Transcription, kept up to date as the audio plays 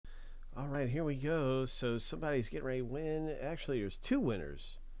right, here we go. So somebody's getting ready to win. Actually, there's two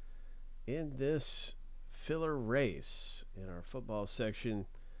winners in this filler race. In our football section,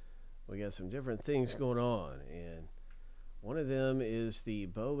 we got some different things going on, and one of them is the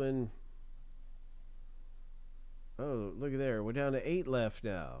Bowman. Oh, look at there. We're down to 8 left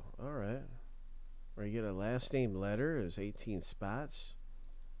now. All right. Where you get a last name letter. There's 18 spots.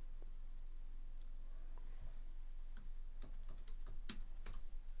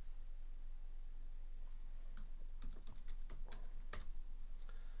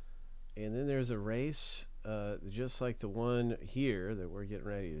 And then there's a race just like the one here that we're getting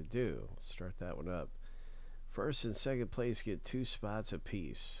ready to do. Let's start that one up. First and second place get 2 spots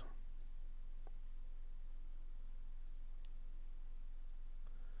apiece.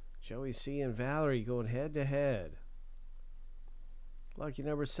 Joey C. and Valerie going head to head. Lucky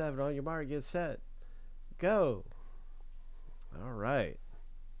number 7. On your mark, get set. Go. All right.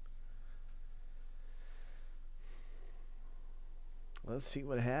 Let's see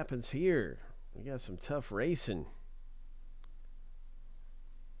what happens here. We got some tough racing.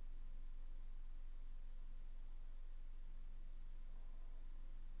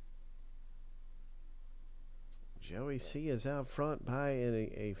 Joey C is out front by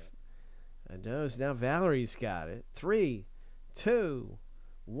a nose. Now Valerie's got it. 3, 2,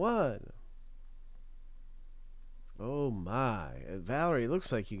 1. Oh my. Valerie,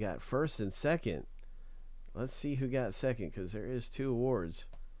 looks like you got first and second. Let's see who got second, because there is 2 awards.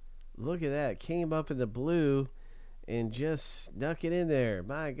 Look at that. Came up in the blue and just snuck it in there.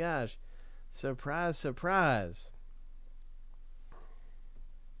 My gosh. Surprise, surprise.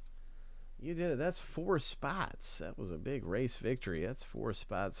 You did it. That's 4 spots. That was a big race victory. That's 4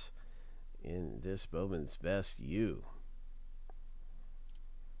 spots in this Bowman's Best U.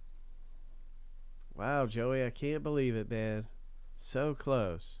 Wow, Joey, I can't believe it, man. So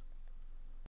close.